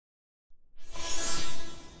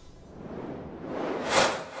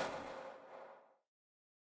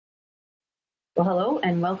Well, hello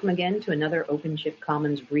and welcome again to another OpenShift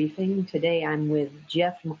Commons briefing. Today I'm with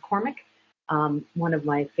Jeff McCormick, one of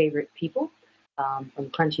my favorite people from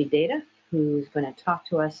CrunchyData, who's going to talk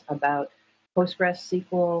to us about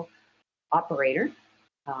PostgreSQL Operator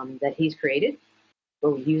that he's created.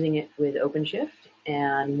 We're using it with OpenShift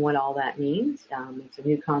and what all that means. It's a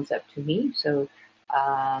new concept to me, so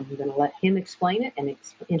I'm going to let him explain it and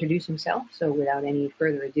introduce himself. So without any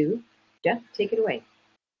further ado, Jeff, take it away.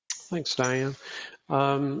 Thanks, Diane.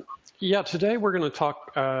 Yeah, today we're going to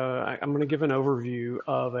talk. I'm going to give an overview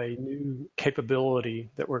of a new capability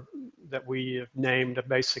that we have named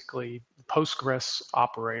basically Postgres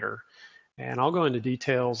Operator, and I'll go into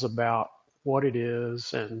details about what it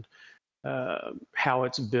is and how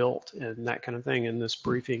it's built and that kind of thing in this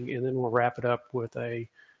briefing, and then we'll wrap it up with a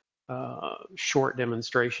short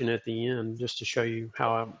demonstration at the end just to show you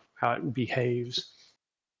how it behaves.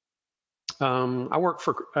 I work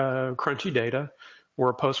for CrunchyData. We're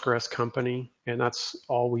a Postgres company, and that's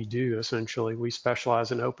all we do, essentially. We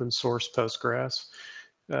specialize in open source Postgres,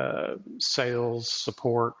 sales,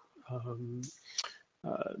 support,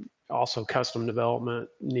 also custom development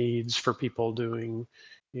needs for people doing,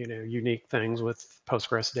 unique things with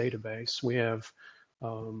Postgres database. We have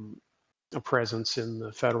a presence in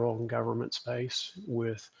the federal and government space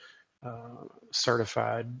with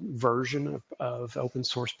certified version of open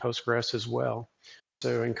source Postgres as well.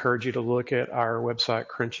 So I encourage you to look at our website,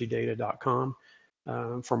 CrunchyData.com,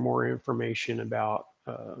 for more information about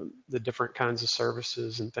the different kinds of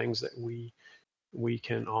services and things that we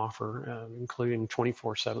can offer, including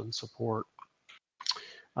 24/7 support.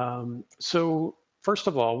 So first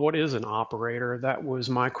of all, what is an operator? That was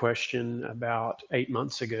my question about 8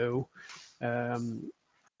 months ago.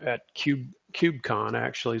 At KubeCon,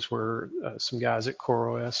 actually, is where some guys at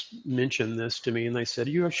CoreOS mentioned this to me, and they said,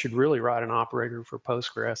 you should really write an operator for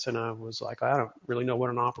Postgres. And I was like, I don't really know what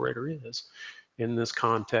an operator is in this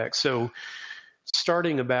context. So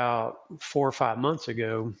starting about 4 or 5 months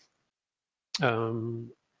ago,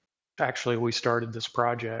 actually, we started this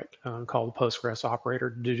project called the Postgres Operator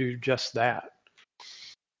to do just that.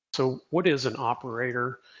 So what is an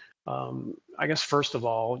operator? I guess, first of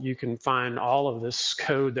all, you can find all of this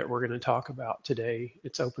code that we're going to talk about today.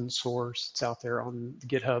 It's open source. It's out there on the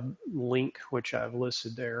GitHub link, which I've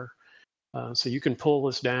listed there. So you can pull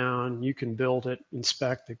this down. You can build it,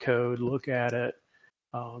 inspect the code, look at it.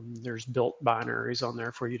 There's built binaries on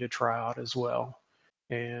there for you to try out as well.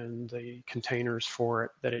 And the containers for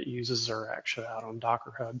it that it uses are actually out on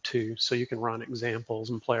Docker Hub too. So you can run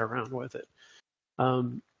examples and play around with it.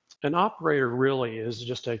 An operator really is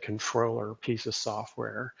just a controller piece of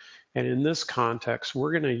software. And in this context,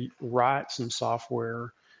 we're going to write some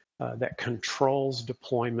software that controls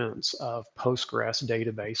deployments of Postgres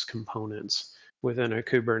database components within a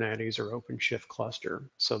Kubernetes or OpenShift cluster.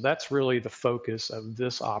 So that's really the focus of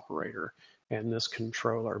this operator and this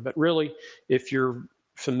controller. But really, if you're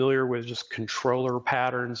familiar with just controller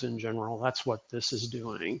patterns in general, that's what this is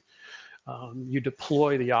doing. You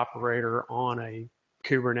deploy the operator on a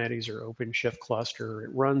Kubernetes or OpenShift cluster. It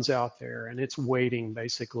runs out there and it's waiting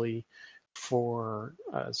basically for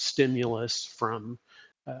stimulus from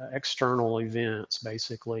external events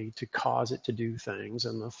basically to cause it to do things.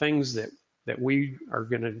 And the things that we are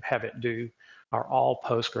going to have it do are all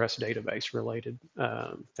Postgres database related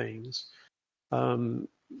things.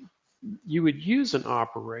 You would use an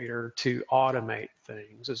operator to automate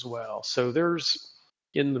things as well. So there's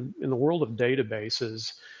in the world of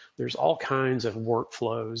databases, there's all kinds of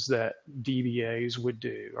workflows that DBAs would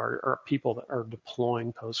do, or people that are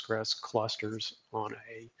deploying Postgres clusters on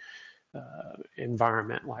a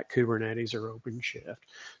environment like Kubernetes or OpenShift.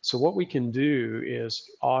 So what we can do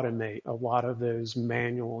is automate a lot of those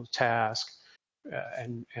manual tasks,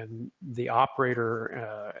 and the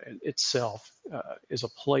operator itself is a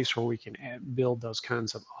place where we can build those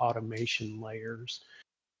kinds of automation layers.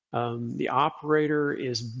 The operator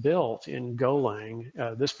is built in Golang,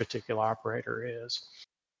 this particular operator is,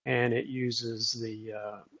 and it uses the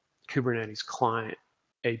Kubernetes client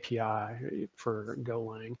API for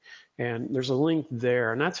Golang. And there's a link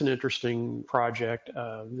there, and that's an interesting project.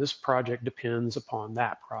 This project depends upon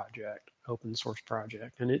that project, open source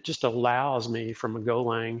project, and it just allows me from a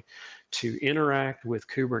Golang to interact with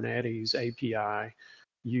Kubernetes API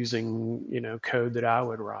using code that I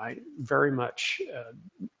would write. Very much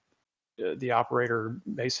the operator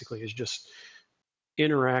basically is just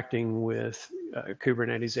interacting with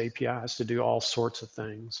Kubernetes APIs to do all sorts of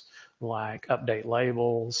things like update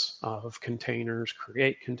labels of containers,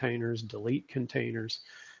 create containers, delete containers.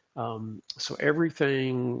 So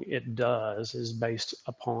everything it does is based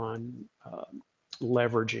upon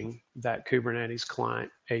leveraging that Kubernetes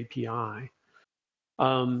client API.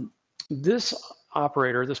 This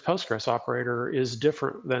operator, this Postgres operator, is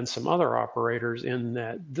different than some other operators in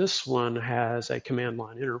that this one has a command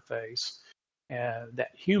line interface that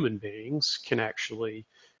human beings can actually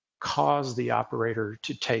cause the operator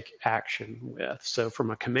to take action with. So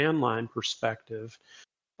from a command line perspective,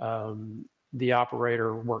 the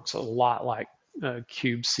operator works a lot like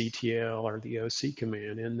kubectl or the OC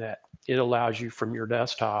command in that it allows you from your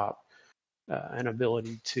desktop an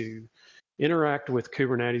ability to interact with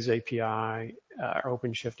Kubernetes API,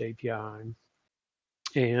 OpenShift API.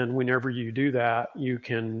 And whenever you do that, you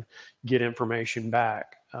can get information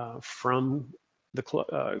back from the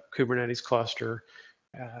Kubernetes cluster.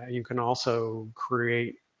 You can also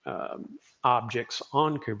create objects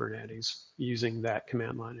on Kubernetes using that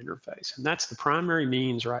command line interface. And that's the primary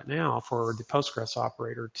means right now for the Postgres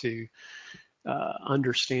operator to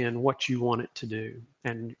understand what you want it to do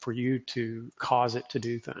and for you to cause it to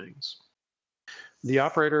do things. The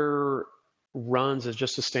operator runs as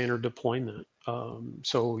just a standard deployment.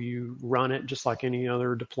 So you run it just like any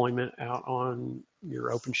other deployment out on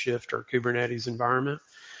your OpenShift or Kubernetes environment.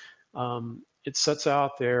 It sits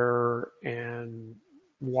out there and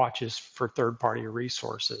watches for third-party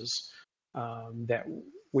resources that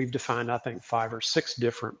we've defined, I think, 5 or 6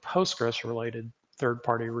 different Postgres-related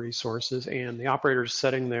third-party resources, and the operator is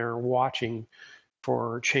sitting there watching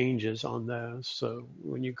for changes on those. So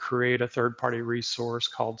when you create a third-party resource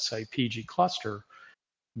called, say, PG cluster,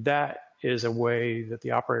 that is a way that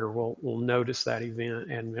the operator will notice that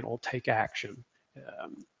event and it'll take action.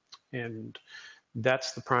 And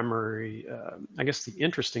that's the primary, I guess the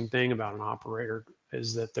interesting thing about an operator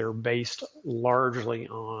is that they're based largely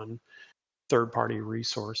on third-party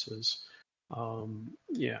resources.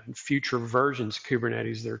 In future versions of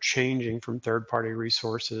Kubernetes, they're changing from third-party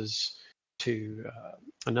resources to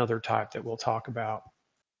another type that we'll talk about,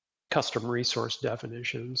 custom resource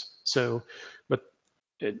definitions. So, but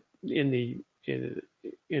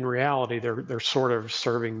in reality, they're sort of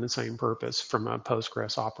serving the same purpose from a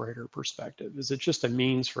Postgres operator perspective. Is it just a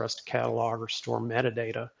means for us to catalog or store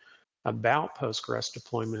metadata about Postgres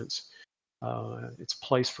deployments? It's a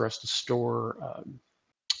place for us to store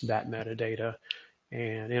that metadata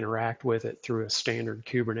and interact with it through a standard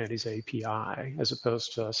Kubernetes API, as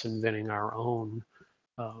opposed to us inventing our own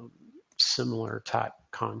similar type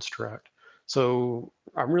construct. So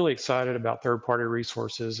I'm really excited about third-party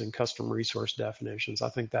resources and custom resource definitions. I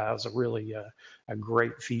think that was a really a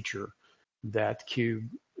great feature that the Kube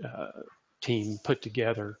team put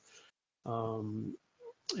together.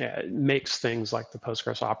 It makes things like the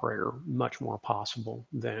Postgres operator much more possible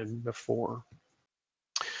than before.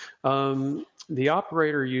 The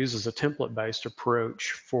operator uses a template-based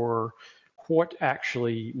approach for what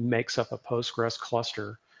actually makes up a Postgres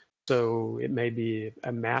cluster. So it may be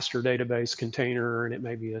a master database container, and it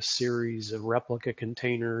may be a series of replica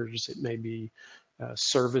containers. It may be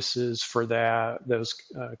services for those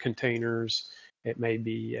containers. It may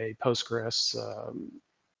be a Postgres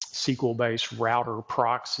SQL-based router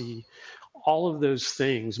proxy. All of those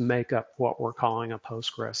things make up what we're calling a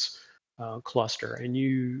Postgres cluster, and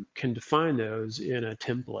you can define those in a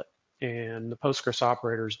template. And the Postgres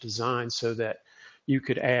operator is designed so that you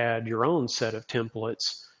could add your own set of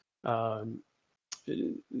templates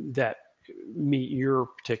that meet your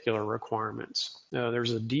particular requirements.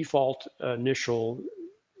 There's a default initial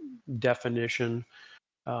definition,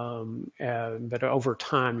 but over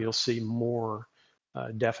time you'll see more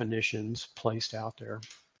definitions placed out there.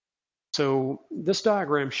 So this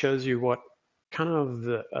diagram shows you what kind of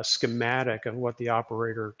a schematic of what the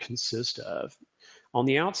operator consists of. On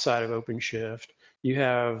the outside of OpenShift, you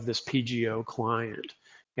have this PGO client,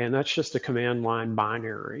 and that's just a command line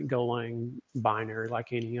binary, Golang binary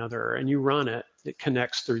like any other, and you run it. It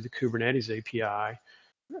connects through the Kubernetes API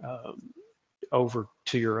over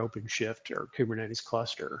to your OpenShift or Kubernetes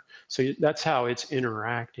cluster. So that's how it's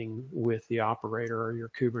interacting with the operator or your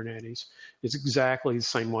Kubernetes. It's exactly the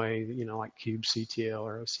same way, like kubectl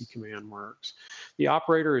or OC command works. The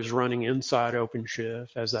operator is running inside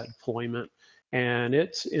OpenShift as that deployment, and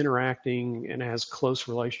it's interacting and has close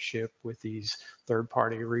relationship with these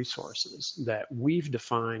third-party resources that we've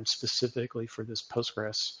defined specifically for this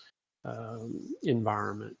Postgres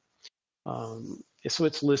environment. So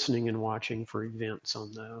it's listening and watching for events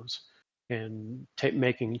on those and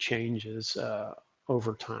making changes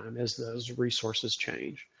over time as those resources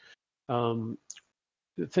change.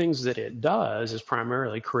 The things that it does is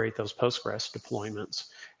primarily create those Postgres deployments.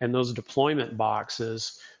 And those deployment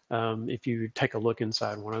boxes, if you take a look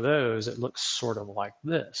inside one of those, it looks sort of like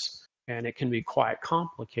this. And it can be quite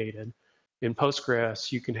complicated In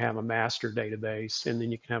Postgres, you can have a master database, and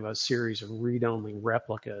then you can have a series of read-only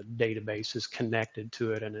replica databases connected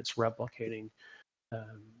to it, and it's replicating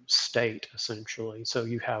state, essentially. So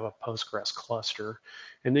you have a Postgres cluster,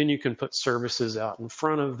 and then you can put services out in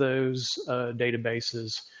front of those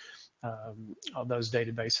databases. Those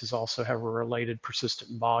databases also have a related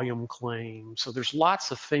persistent volume claim. So there's lots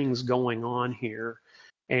of things going on here.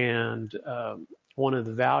 And one of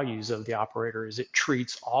the values of the operator is it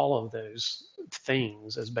treats all of those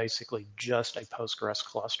things as basically just a Postgres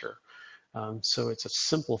cluster. So it's a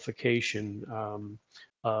simplification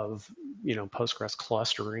of Postgres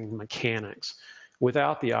clustering mechanics.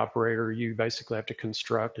 Without the operator, you basically have to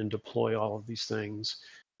construct and deploy all of these things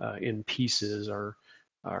in pieces, or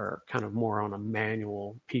kind of more on a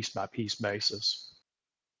manual piece-by-piece basis.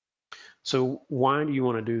 So why do you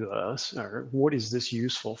want to do this, or what is this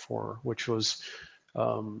useful for? Which was,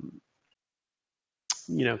 kind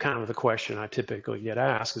of the question I typically get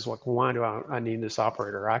asked is, like, why do I need this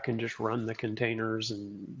operator? I can just run the containers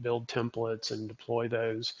and build templates and deploy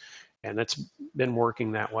those, and it's been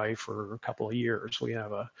working that way for a couple of years. We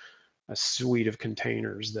have a suite of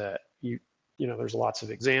containers that there's lots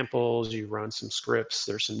of examples. You run some scripts,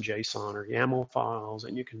 there's some JSON or YAML files,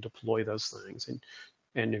 and you can deploy those things.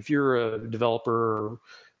 And if you're a developer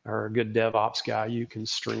or a good DevOps guy, you can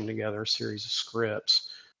string together a series of scripts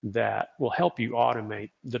that will help you automate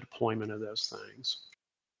the deployment of those things.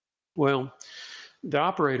 Well, the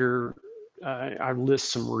operator, I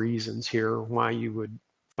list some reasons here why you would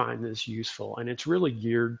find this useful, and it's really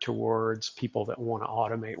geared towards people that want to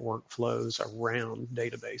automate workflows around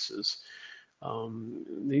databases.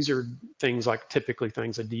 These are things like typically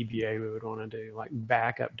things a DBA would want to do, like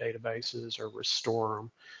backup databases or restore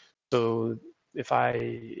them. So if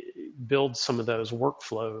I build some of those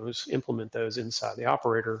workflows, implement those inside the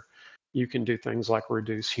operator, you can do things like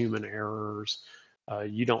reduce human errors.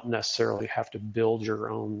 You don't necessarily have to build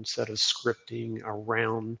your own set of scripting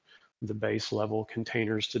around the base level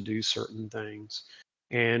containers to do certain things.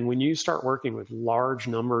 And when you start working with large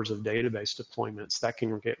numbers of database deployments, that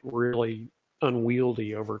can get really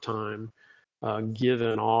unwieldy over time,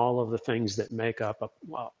 given all of the things that make up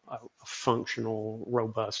a functional,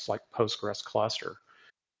 robust, like Postgres cluster.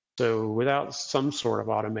 So without some sort of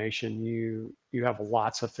automation, you have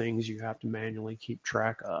lots of things you have to manually keep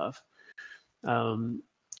track of.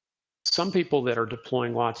 Some people that are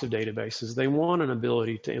deploying lots of databases, they want an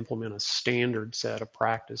ability to implement a standard set of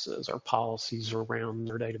practices or policies around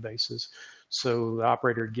their databases. So the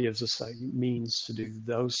operator gives us a means to do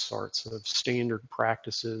those sorts of standard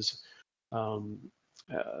practices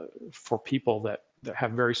for people that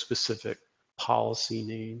have very specific policy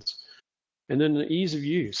needs. And then the ease of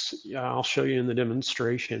use, I'll show you in the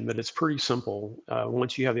demonstration, but it's pretty simple.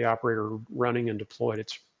 Once you have the operator running and deployed,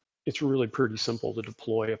 it's really pretty simple to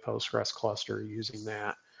deploy a Postgres cluster using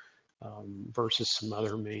that versus some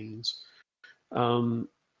other means.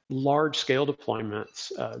 Large scale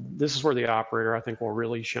deployments, this is where the operator, I think, will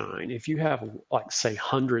really shine. If you have, like, say,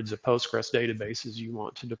 hundreds of Postgres databases you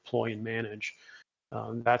want to deploy and manage,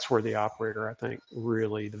 that's where the operator, I think,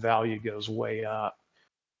 really the value goes way up.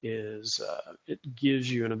 It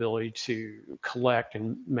gives you an ability to collect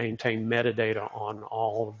and maintain metadata on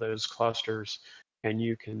all of those clusters, and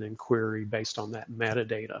you can then query based on that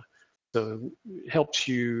metadata. So it helps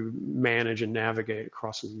you manage and navigate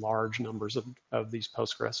across large numbers of these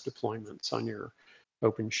Postgres deployments on your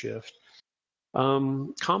OpenShift.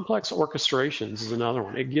 Complex orchestrations is another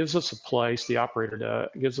one. It gives us a place, the operator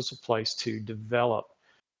gives us a place to develop,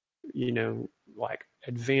 like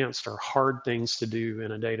advanced or hard things to do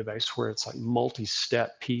in a database where it's like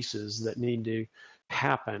multi-step pieces that need to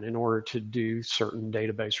happen in order to do certain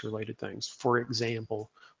database related things. For example,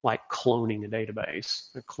 like cloning a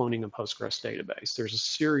database, cloning a Postgres database. There's a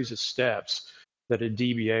series of steps that a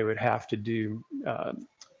DBA would have to do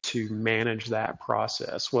to manage that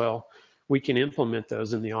process. Well, we can implement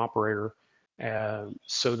those in the operator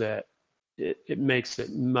so that it makes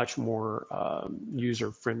it much more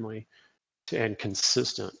user-friendly and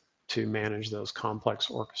consistent to manage those complex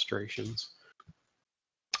orchestrations.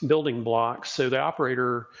 Building blocks. So the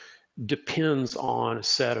operator depends on a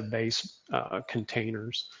set of base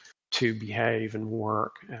containers to behave and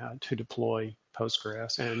work, to deploy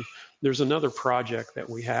Postgres. And there's another project that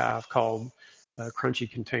we have called Crunchy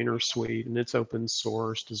Container Suite, and it's open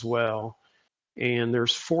sourced as well. And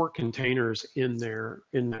there's 4 containers in there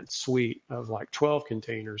in that suite of like 12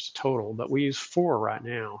 containers total, but we use 4 right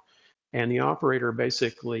now. And the operator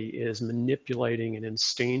basically is manipulating and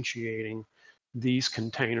instantiating these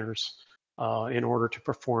containers in order to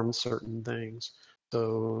perform certain things.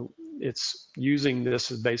 So it's using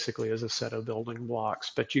this as basically as a set of building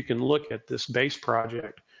blocks, but you can look at this base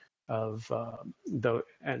project of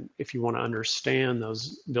and if you want to understand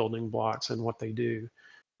those building blocks and what they do,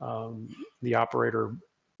 the operator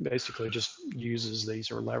basically just uses these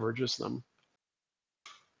or leverages them.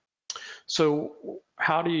 So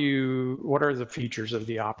what are the features of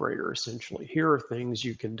the operator essentially? Here are things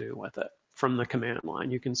you can do with it from the command line.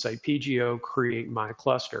 You can say PGO create my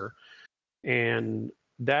cluster, and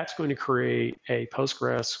that's going to create a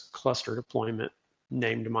Postgres cluster deployment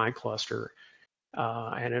named my cluster.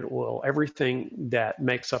 And it will, everything that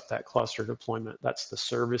makes up that cluster deployment, that's the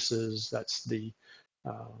services, that's the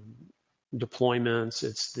deployments,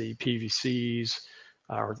 it's the PVCs,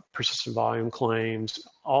 or persistent volume claims,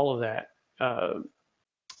 all of that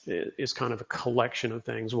is kind of a collection of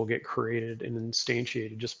things will get created and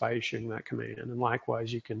instantiated just by issuing that command. And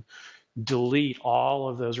likewise, you can delete all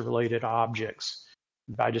of those related objects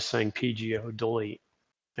by just saying PGO delete.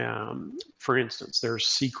 For instance, there's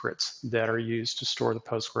secrets that are used to store the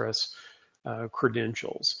Postgres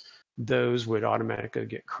credentials. Those would automatically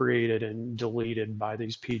get created and deleted by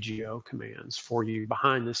these PGO commands for you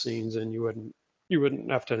behind the scenes, and you wouldn't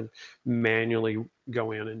have to manually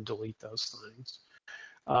go in and delete those things.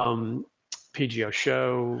 PGO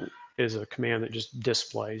show is a command that just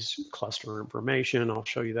displays cluster information. I'll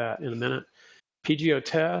show you that in a minute. PGO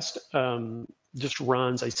test just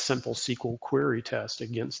runs a simple SQL query test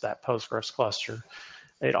against that Postgres cluster.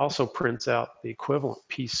 It also prints out the equivalent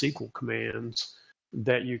pSQL commands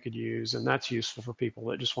that you could use, and that's useful for people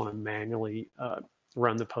that just want to manually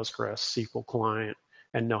run the Postgres SQL client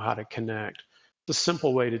and know how to connect. It's a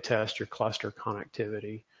simple way to test your cluster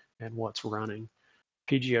connectivity and what's running.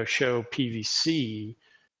 PGO show PVC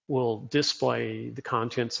will display the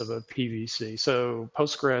contents of a PVC. So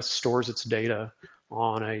Postgres stores its data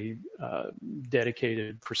on a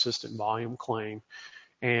dedicated persistent volume claim.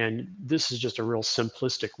 And this is just a real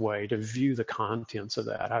simplistic way to view the contents of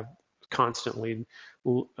that. I've constantly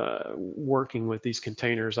working with these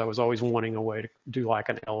containers. I was always wanting a way to do like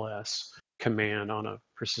an ls command on a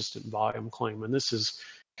persistent volume claim. And this is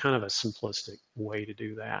kind of a simplistic way to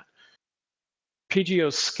do that.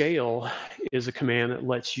 PGO scale is a command that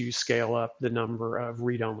lets you scale up the number of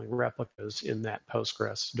read-only replicas in that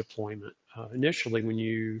Postgres deployment. Initially, when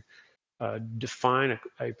you define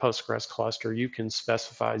a Postgres cluster, you can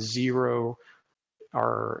specify 0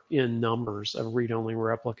 or n numbers of read-only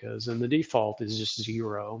replicas, and the default is just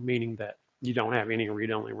 0, meaning that you don't have any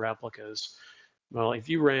read-only replicas. Well, if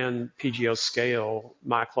you ran PGO scale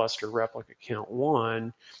my cluster replica count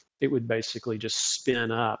 1, it would basically just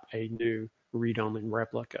spin up a new read-only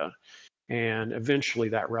replica, and eventually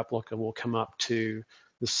that replica will come up to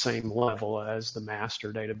the same level as the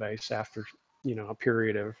master database after a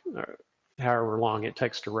period of however long it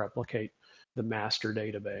takes to replicate the master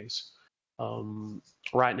database.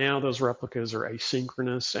 Right now those replicas are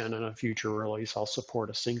asynchronous, and in a future release I'll support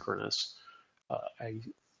a synchronous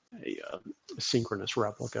synchronous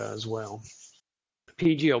replica as well.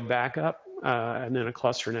 PGO backup, and then a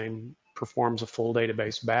cluster name performs a full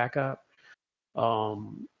database backup.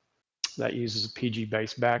 That uses a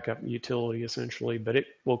PG-based backup utility essentially, but it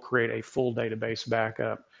will create a full database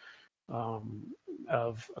backup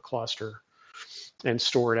of a cluster and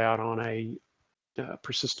store it out on a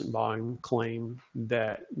persistent volume claim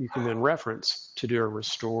that you can then reference to do a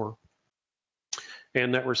restore.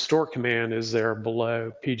 And that restore command is there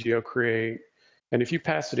below PGO create. And if you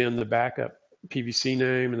pass it in the backup PVC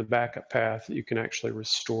name and the backup path, you can actually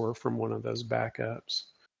restore from one of those backups.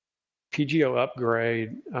 PGO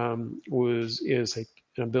upgrade is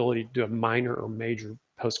an ability to do a minor or major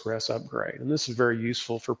Postgres upgrade. And this is very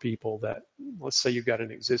useful for people that, let's say you've got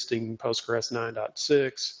an existing Postgres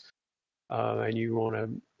 9.6 and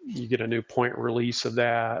you get a new point release of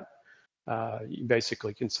that. You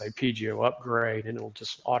basically can say PGO upgrade, and it'll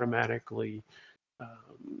just automatically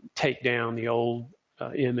take down the old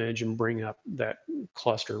image and bring up that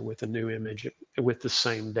cluster with a new image with the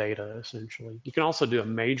same data, essentially. You can also do a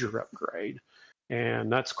major upgrade,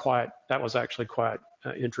 and that was actually quite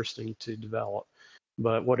interesting to develop.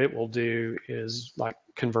 But what it will do is like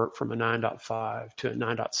convert from a 9.5 to a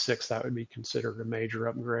 9.6. That would be considered a major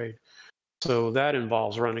upgrade. So that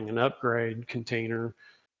involves running an upgrade container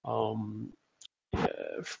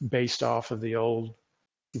based off of the old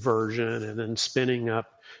version and then spinning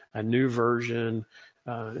up a new version.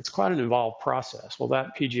 It's quite an involved process. Well,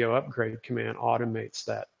 that PGO upgrade command automates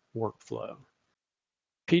that workflow.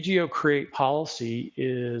 PGO create policy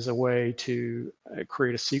is a way to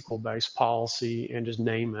create a SQL-based policy and just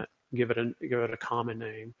name it, give it a common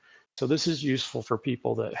name. So this is useful for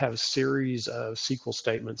people that have a series of SQL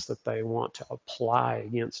statements that they want to apply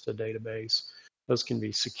against a database. Those can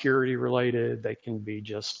be security related, they can be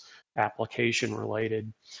just application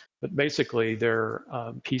related, but basically they're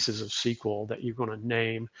pieces of SQL that you're going to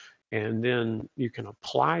name, and then you can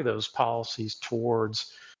apply those policies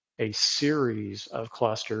towards a series of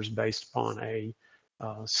clusters based upon a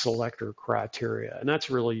selector criteria, and that's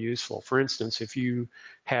really useful. For instance, if you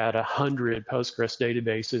had 100 Postgres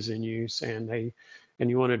databases in use and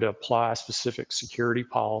you wanted to apply a specific security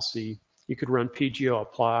policy, you could run PGO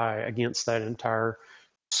apply against that entire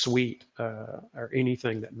suite or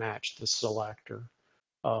anything that matched the selector,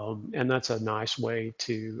 and that's a nice way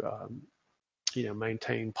to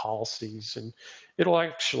maintain policies, and it'll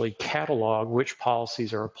actually catalog which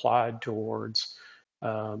policies are applied towards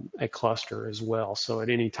a cluster as well. So at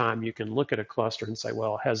any time you can look at a cluster and say,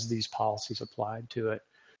 well, has these policies applied to it?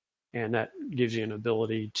 And that gives you an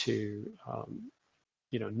ability to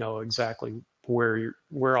know exactly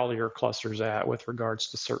where all your clusters at with regards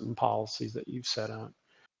to certain policies that you've set up.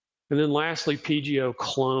 And then lastly, PGO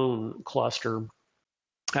clone cluster.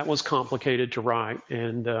 That was complicated to write,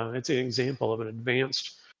 and it's an example of an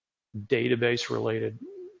advanced database-related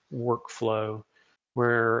workflow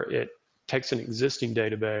where it takes an existing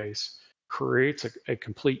database, creates a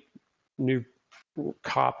complete new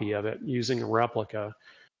copy of it using a replica,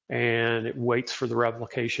 and it waits for the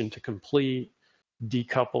replication to complete,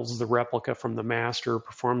 decouples the replica from the master,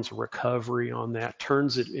 performs a recovery on that,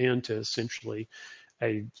 turns it into essentially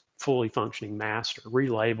a fully functioning master,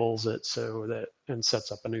 relabels it and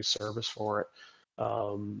sets up a new service for it.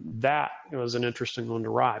 That was an interesting one to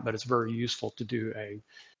write, but it's very useful to do a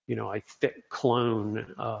thick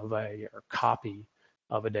clone of or copy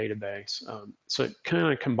of a database. So it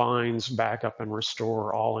kind of combines backup and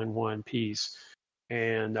restore all in one piece.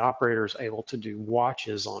 And the operator is able to do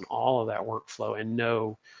watches on all of that workflow and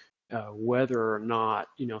know whether or not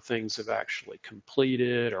things have actually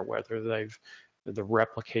completed, or whether the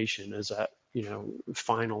replication is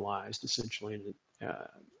finalized essentially,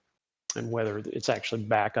 and whether it's actually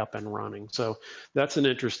back up and running. So that's an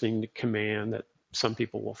interesting command that some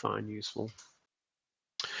people will find useful.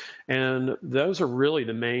 And those are really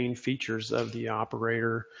the main features of the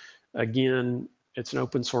operator. Again, it's an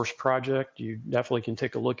open source project. You definitely can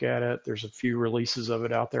take a look at it. There's a few releases of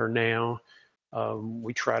it out there now.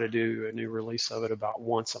 We try to do a new release of it about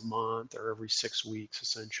once a month or every 6 weeks,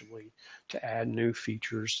 essentially, to add new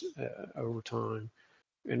features over time.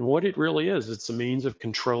 And what it really is, it's a means of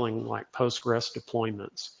controlling like Postgres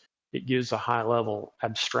deployments. It gives a high-level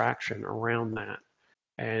abstraction around that.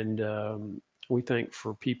 And we think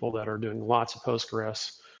for people that are doing lots of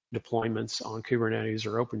Postgres deployments on Kubernetes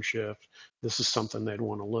or OpenShift, this is something they'd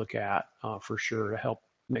want to look at for sure to help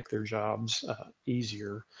make their jobs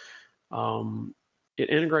easier. It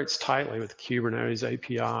integrates tightly with Kubernetes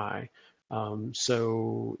API,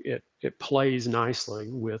 so it plays nicely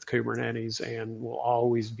with Kubernetes and will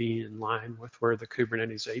always be in line with where the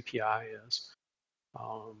Kubernetes API is.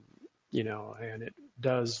 And it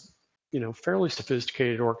does fairly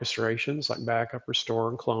sophisticated orchestrations like backup, restore,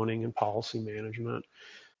 and cloning, and policy management.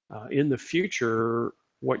 In the future,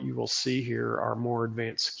 what you will see here are more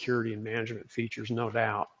advanced security and management features, no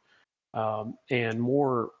doubt, and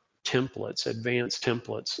more templates, advanced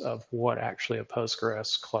templates of what actually a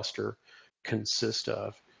Postgres cluster consists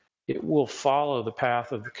of. It will follow the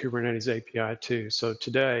path of the Kubernetes API too. So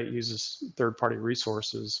today it uses third-party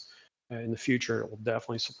resources. In the future, it will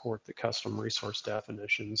definitely support the custom resource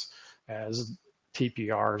definitions as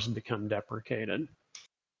TPRs become deprecated.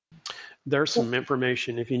 There's some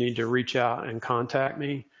information if you need to reach out and contact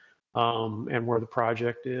me, and where the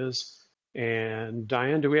project is. And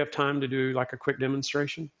Diane, do we have time to do like a quick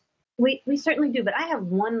demonstration? We certainly do, but I have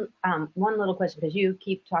one little question, because you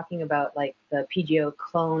keep talking about like the PGO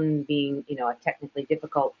clone being a technically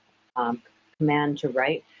difficult command to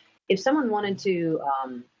write. If someone wanted to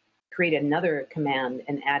create another command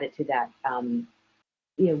and add it to that,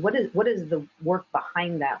 what does the work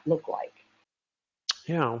behind that look like?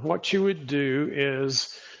 Yeah, what you would do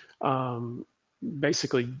is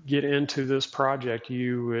basically get into this project.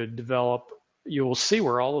 You would develop, you will see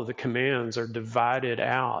where all of the commands are divided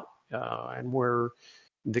out, and where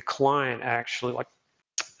the client actually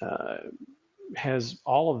has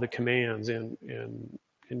all of the commands in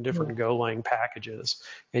different Golang packages.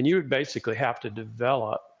 And you would basically have to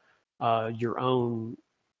develop your own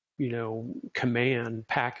command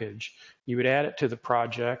package. You would add it to the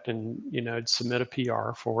project and submit a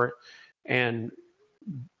PR for it. And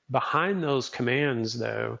behind those commands,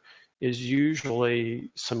 though, is usually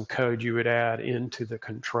some code you would add into the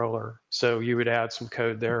controller. So you would add some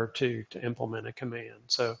code there too to implement a command.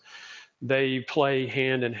 So they play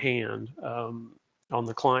hand in hand. On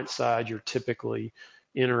the client side, you're typically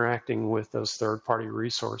interacting with those third-party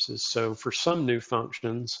resources. So for some new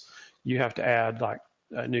functions, you have to add like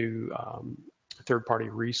a new third-party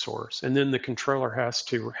resource, and then the controller has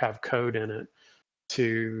to have code in it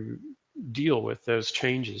to deal with those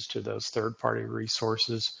changes to those third-party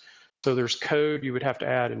resources. So there's code you would have to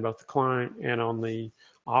add in both the client and on the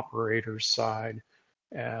operator's side,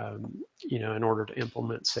 in order to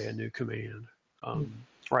implement, say, a new command.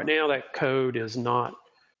 Right now, that code is not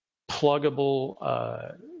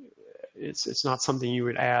pluggable. It's not something you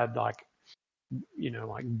would add like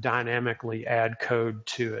dynamically add code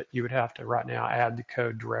to it. You would have to right now add the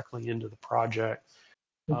code directly into the project.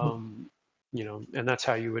 And that's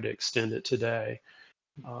how you would extend it today.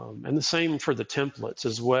 And the same for the templates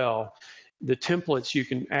as well. The templates you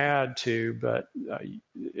can add to, but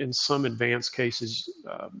in some advanced cases,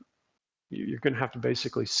 you're going to have to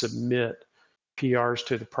basically submit PRs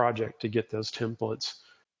to the project to get those templates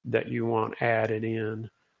that you want added in.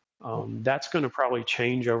 That's going to probably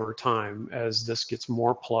change over time as this gets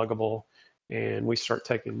more pluggable and we start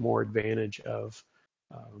taking more advantage of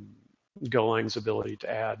Golang's ability to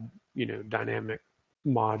add, dynamic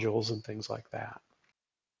modules and things like that.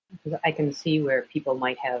 I can see where people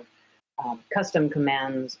might have custom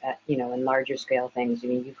commands at, in larger scale things. I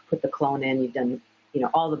mean, you've put the clone in, you've done,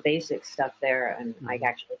 all the basic stuff there, and I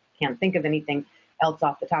actually can't think of anything else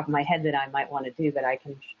off the top of my head that I might want to do, but I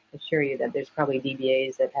can assure you that there's probably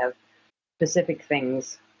DBAs that have specific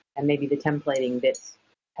things, and maybe the templating bits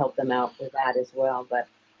help them out with that as well. But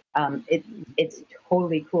it's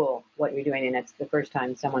totally cool what you're doing, and it's the first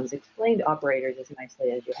time someone's explained operators as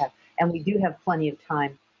nicely as you have. And we do have plenty of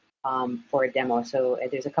time for a demo. So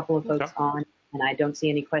there's a couple of folks on, and I don't see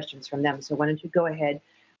any questions from them. So why don't you go ahead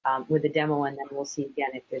with the demo, and then we'll see again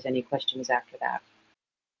if there's any questions after that.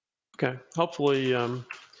 Okay. Hopefully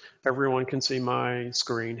everyone can see my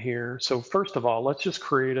screen here. So first of all, let's just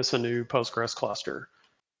create us a new Postgres cluster.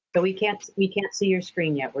 So we can't see your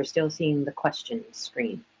screen yet. We're still seeing the questions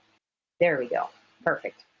screen. There we go.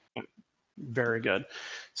 Perfect. Very good.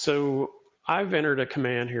 So I've entered a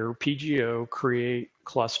command here, PGO create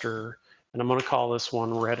cluster, and I'm going to call this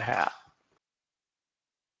one Red Hat.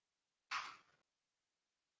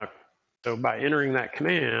 So by entering that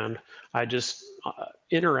command, I just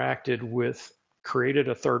interacted with, created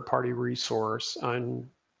a third-party resource on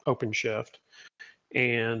OpenShift,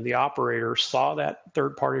 and the operator saw that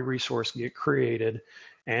third-party resource get created,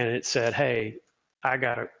 and it said, hey, I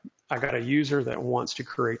got a user that wants to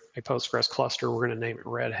create a Postgres cluster. We're going to name it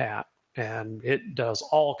Red Hat. And it does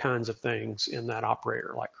all kinds of things in that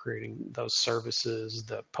operator, like creating those services,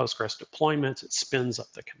 the Postgres deployments. It spins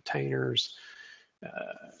up the containers,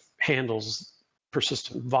 handles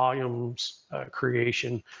persistent volumes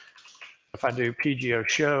creation. If I do PGO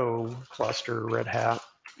show cluster Red Hat,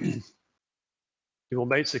 you will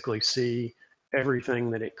basically see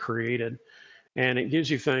everything that it created. And it gives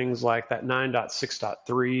you things like that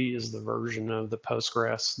 9.6.3 is the version of the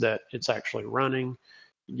Postgres that it's actually running.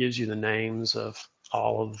 It gives you the names of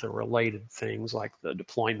all of the related things like the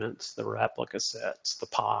deployments, the replica sets, the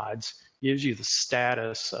pods. It gives you the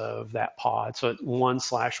status of that pod. So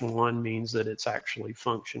 1/1 means that it's actually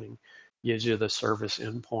functioning. It gives you the service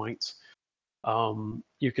endpoints.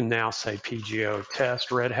 You can now say PGO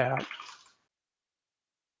test Red Hat,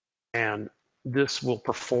 and this will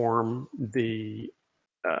perform the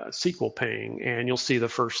SQL ping, and you'll see the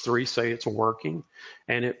first three say it's working,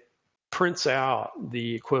 and it prints out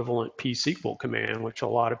the equivalent pSQL command, which a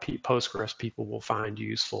lot of Postgres people will find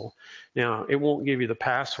useful. Now, it won't give you the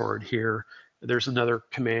password here. There's another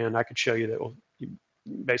command I could show you that will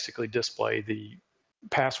basically display the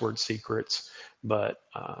password secrets, but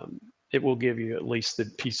it will give you at least the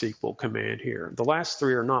pSQL command here. The last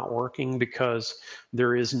three are not working because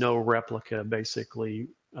there is no replica basically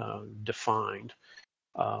defined.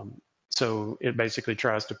 So it basically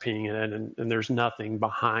tries to ping it, and there's nothing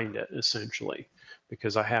behind it, essentially,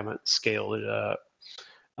 because I haven't scaled it up.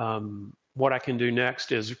 What I can do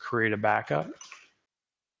next is create a backup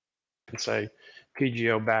and say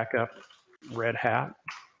PGO backup Red Hat.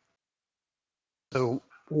 So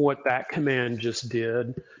what that command just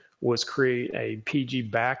did was create a PG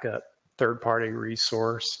backup third-party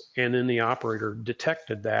resource, and then the operator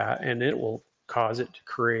detected that, and it will cause it to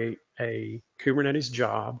create a Kubernetes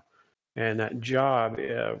job, and that job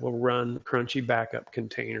will run Crunchy backup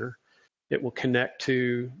container. It will connect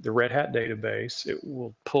to the Red Hat database. It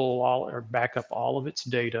will pull all or back up all of its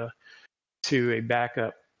data to a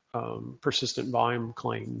backup persistent volume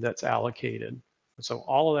claim that's allocated. So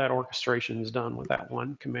all of that orchestration is done with that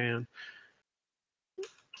one command.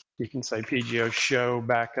 You can say PGO show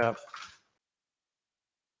backup.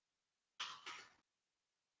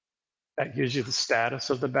 That gives you the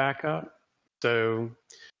status of the backup. So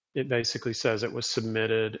it basically says it was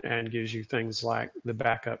submitted and gives you things like the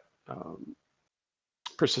backup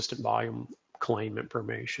persistent volume claim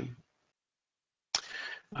information.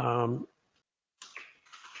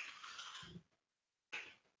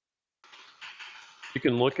 You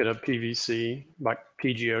can look at a PVC, like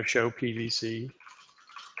PGO show PVC,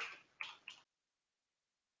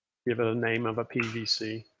 give it a name of a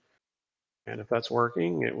PVC. And if that's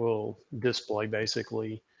working, it will display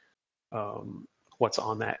basically what's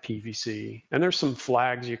on that PVC. And there's some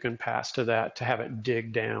flags you can pass to that to have it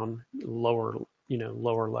dig down lower,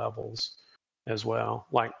 lower levels as well.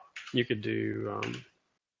 Like you could do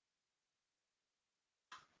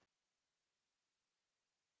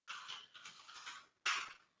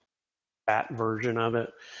that version of it,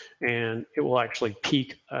 and it will actually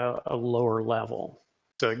peak a lower level.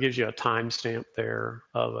 So it gives you a timestamp there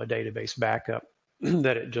of a database backup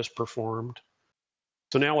that it just performed.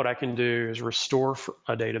 So now what I can do is restore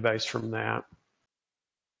a database from that.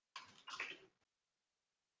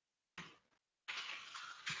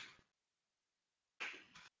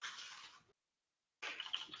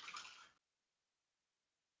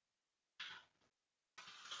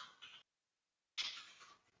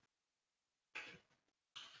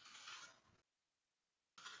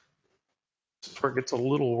 This is where it gets a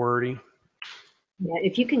little wordy. Yeah,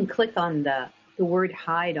 if you can click on the word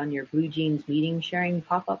hide on your Blue Jeans meeting sharing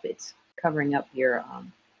pop-up, it's covering up your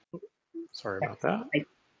sorry about that.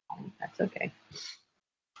 That's okay.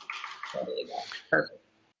 There you go. Perfect.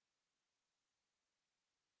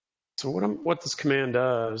 So what this command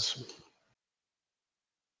does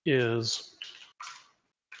is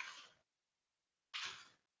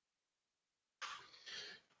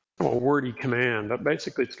a wordy command, but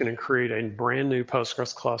basically it's going to create a brand new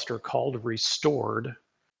Postgres cluster called restored.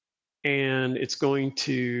 And it's going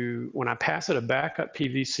to, when I pass it a backup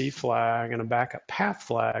PVC flag and a backup path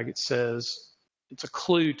flag, it says it's a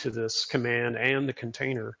clue to this command and the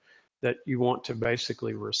container that you want to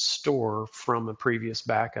basically restore from a previous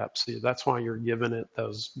backup. So that's why you're giving it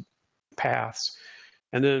those paths.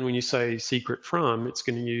 And then when you say secret from, it's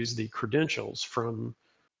going to use the credentials from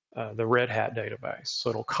the Red Hat database. So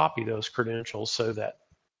it'll copy those credentials so that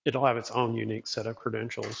it'll have its own unique set of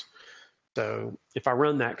credentials. So if I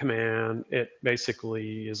run that command, it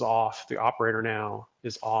basically is off. The operator now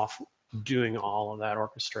is off doing all of that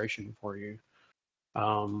orchestration for you.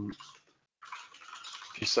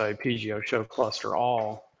 If you say PGO show cluster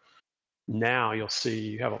all, now you'll see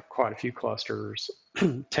you have quite a few clusters.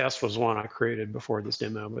 Test was one I created before this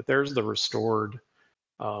demo, but there's the restored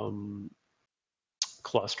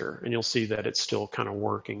cluster, and you'll see that it's still kind of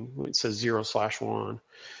working. It says 0/1.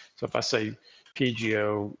 So if I say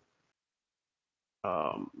PGO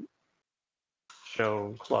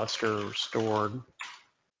show cluster restored,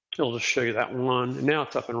 it'll just show you that one. And now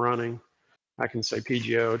it's up and running. I can say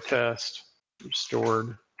PGO test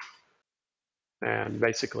restored, and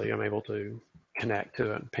basically I'm able to connect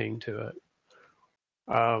to it and ping to it.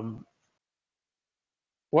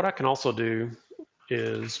 What I can also do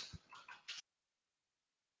is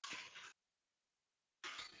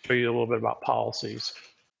show you a little bit about policies.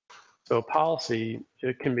 So a policy,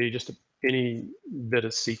 it can be just any bit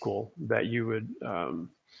of SQL that you would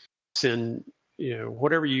send,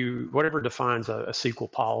 whatever defines a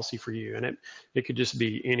SQL policy for you. And it could just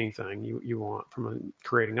be anything you want, from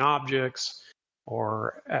creating objects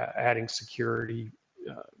or adding security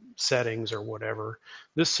settings or whatever.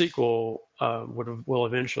 This SQL will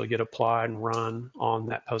eventually get applied and run on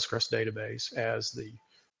that Postgres database as the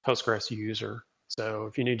Postgres user. So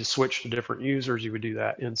if you need to switch to different users, you would do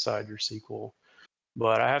that inside your SQL.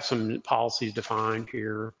 But I have some policies defined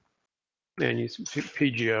here, and use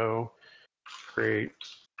PGO, create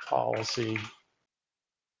policy.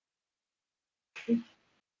 I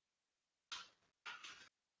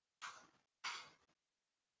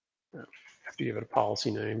have to give it a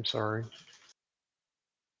policy name, sorry.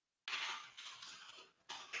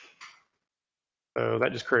 So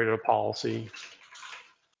that just created a policy.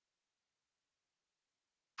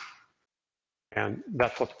 And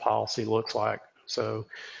that's what the policy looks like. So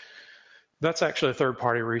that's actually a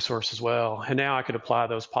third-party resource as well. And now I could apply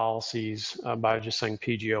those policies by just saying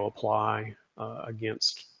PGO apply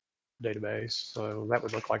against database. So that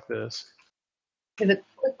would look like this. I have a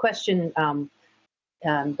quick question.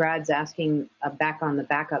 Brad's asking back on the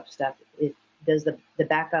backup stuff. does the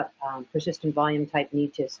backup persistent volume type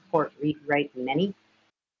need to support read, write, many?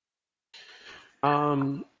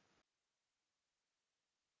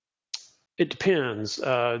 It depends.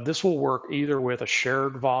 This will work either with a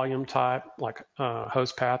shared volume type like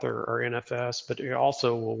host path or NFS, but it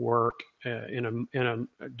also will work in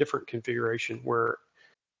a different configuration where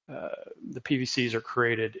the PVCs are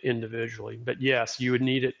created individually. But yes, you would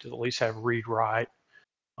need it to at least have read write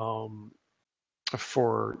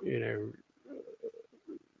for,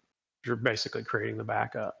 you're basically creating the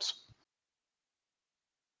backups.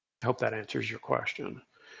 I hope that answers your question.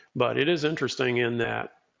 But it is interesting in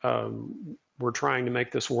that we're trying to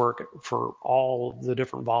make this work for all the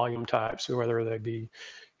different volume types, whether they be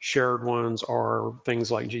shared ones or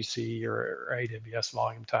things like GC or AWS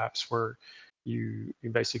volume types where you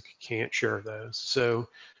basically can't share those. So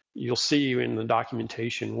you'll see in the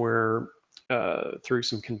documentation where through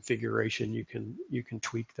some configuration you can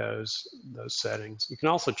tweak those settings. You can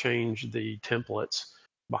also change the templates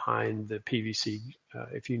behind the PVC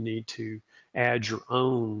if you need to add your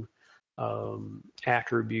own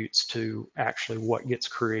attributes to actually what gets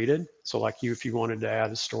created. So like if you wanted to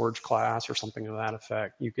add a storage class or something of that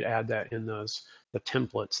effect, you could add that in the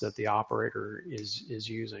templates that the operator is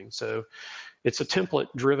using. So it's a template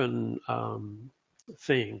driven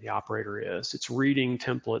thing, the operator is. It's reading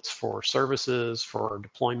templates for services, for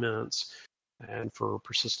deployments, and for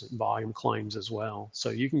persistent volume claims as well.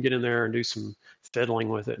 So you can get in there and do some fiddling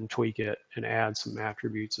with it and tweak it and add some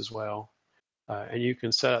attributes as well. And you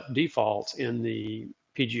can set up defaults in the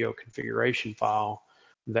PGO configuration file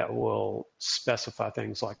that will specify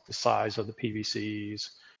things like the size of the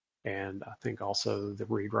PVCs, and I think also the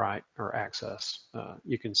read write or access.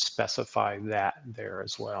 You can specify that there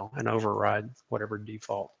as well and override whatever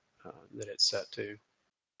default that it's set to.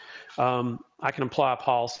 I can apply a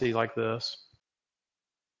policy like this,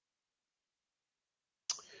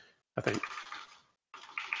 I think.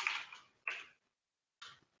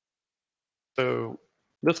 So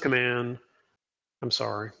this command, I'm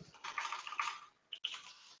sorry.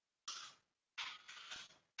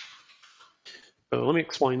 So let me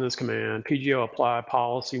explain this command. PGO apply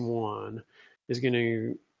policy 1 is going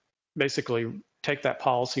to basically take that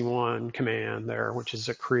policy 1 command there, which is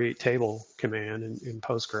a create table command in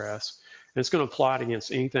Postgres, and it's going to apply it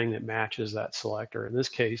against anything that matches that selector. In this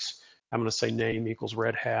case, I'm going to say name equals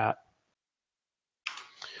Red Hat.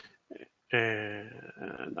 And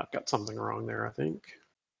I've got something wrong there, I think.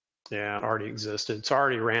 Yeah, it already existed. So I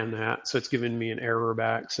already ran that. So it's giving me an error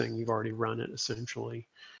back saying you've already run it essentially.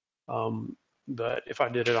 But if I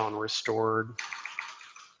did it on restored,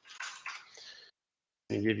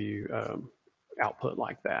 and give you output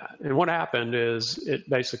like that. And what happened is it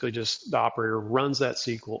basically just, the operator runs that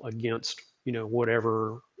SQL against,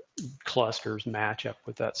 whatever clusters match up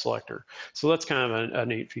with that selector. So that's kind of a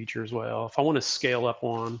neat feature as well. If I want to scale up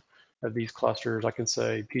one of these clusters, I can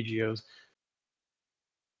say PGOs,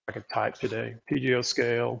 I could type today, PGO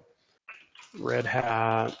scale, Red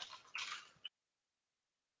Hat.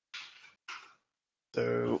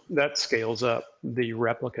 So that scales up the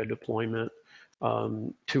replica deployment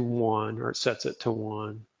to 1, or it sets it to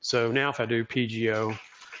 1. So now if I do PGO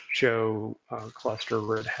show cluster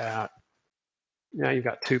Red Hat, now you've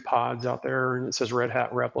got 2 pods out there, and it says Red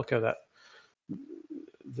Hat replica. That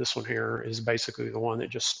this one here is basically the one that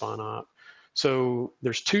just spun up. So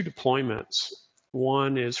there's 2 deployments.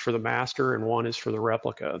 One is for the master and one is for the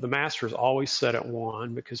replica. The master is always set at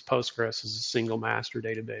 1 because Postgres is a single master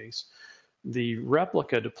database. The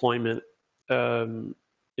replica deployment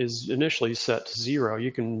is initially set to 0.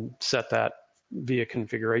 You can set that via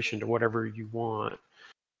configuration to whatever you want,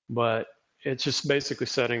 but it's just basically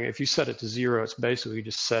setting, if you set it to 0, it's basically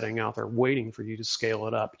just setting out there waiting for you to scale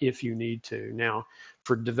it up if you need to. Now,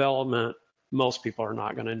 for development, most people are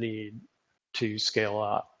not going to need to scale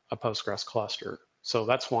up a Postgres cluster. So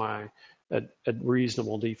that's why a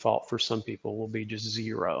reasonable default for some people will be just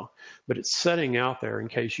 0, but it's setting out there in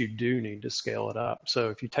case you do need to scale it up. So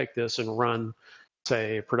if you take this and run,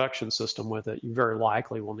 say, a production system with it, you very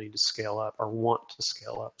likely will need to scale up or want to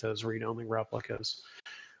scale up those read-only replicas.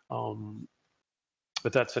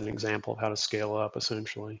 But that's an example of how to scale up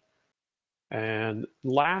essentially. And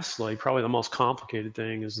lastly, probably the most complicated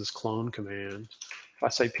thing is this clone command. If I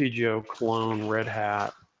say PGO clone Red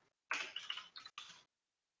Hat,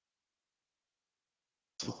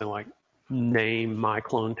 something like name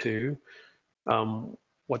myclone2,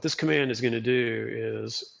 what this command is going to do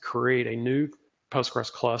is create a new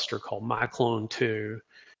Postgres cluster called myclone2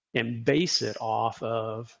 and base it off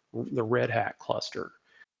of the Red Hat cluster.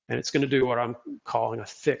 And it's going to do what I'm calling a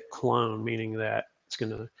thick clone, meaning that it's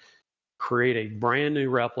going to create a brand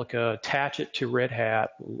new replica, attach it to Red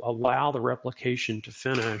Hat, allow the replication to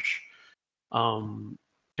finish. And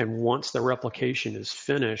once the replication is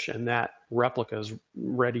finished and that replica is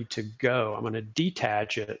ready to go, I'm going to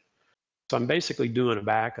detach it. So I'm basically doing a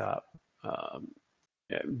backup,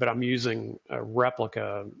 but I'm using a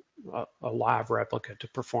replica, a live replica, to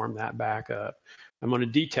perform that backup. I'm going to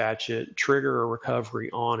detach it, trigger a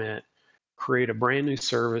recovery on it, create a brand new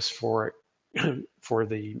service for it for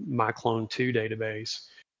the myclone2 database,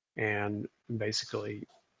 and basically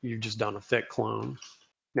you've just done a thick clone.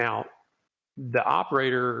 Now, the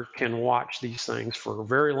operator can watch these things for a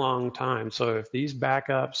very long time. So if these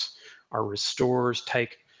backups or restores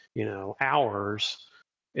take, hours,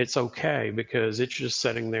 it's okay, because it's just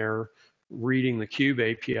sitting there reading the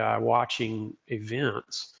Kube API, watching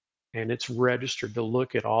events, and it's registered to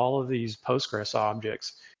look at all of these Postgres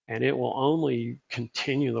objects, and it will only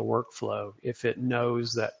continue the workflow if it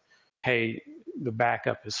knows that, hey, the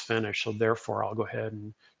backup is finished, so therefore I'll go ahead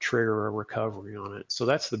and trigger a recovery on it. So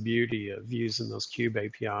that's the beauty of using those Kube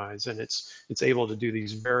APIs, and it's able to do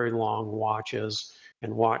these very long watches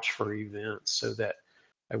and watch for events, so that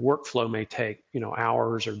a workflow may take,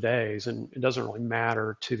 hours or days, and it doesn't really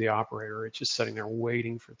matter to the operator. It's just sitting there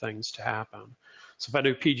waiting for things to happen. So if I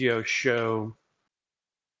do PGO show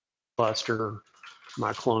cluster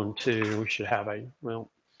myclone2, we should have I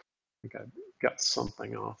think I've got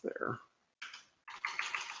something off there.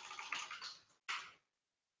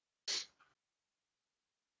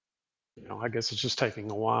 I guess it's just taking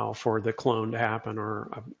a while for the clone to happen, or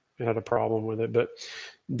I've had a problem with it, but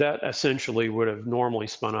that essentially would have normally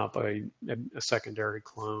spun up a secondary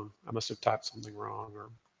clone. I must have typed something wrong or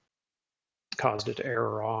caused it to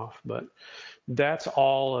error off, but that's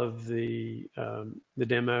all of the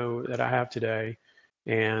demo that I have today.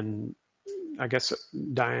 And I guess,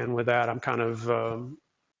 Diane, with that, I'm kind of, kind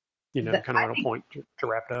of at a point to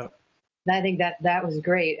wrap it up. I think that was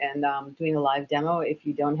great. And doing a live demo, if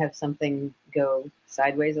you don't have something go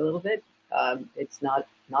sideways a little bit, it's not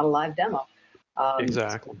a live demo.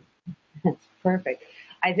 Exactly. That's perfect.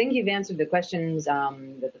 I think you've answered the questions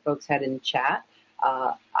that the folks had in chat.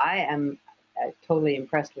 I am totally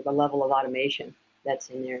impressed with the level of automation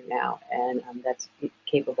that's in there now, and that's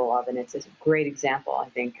capable of. And it's a great example, I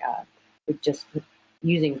think, with just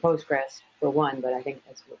using Postgres for one, but I think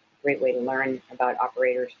that's a great way to learn about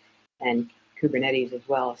operators and Kubernetes as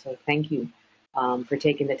well. So thank you for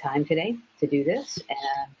taking the time today to do this.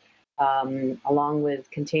 And along with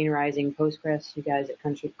containerizing Postgres, you guys at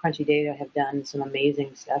CrunchyData have done some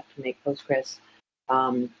amazing stuff to make Postgres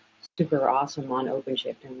super awesome on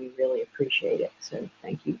OpenShift, and we really appreciate it. So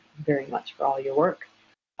thank you very much for all your work.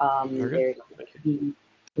 Let me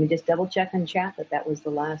just double check in chat that was the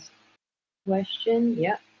last question.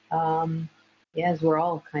 Yeah. Yes, we're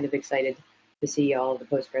all kind of excited to see all the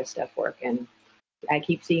Postgres stuff work, and I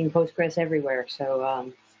keep seeing Postgres everywhere.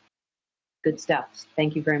 So good stuff.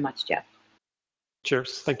 Thank you very much, Jeff.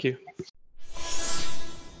 Cheers. Thank you.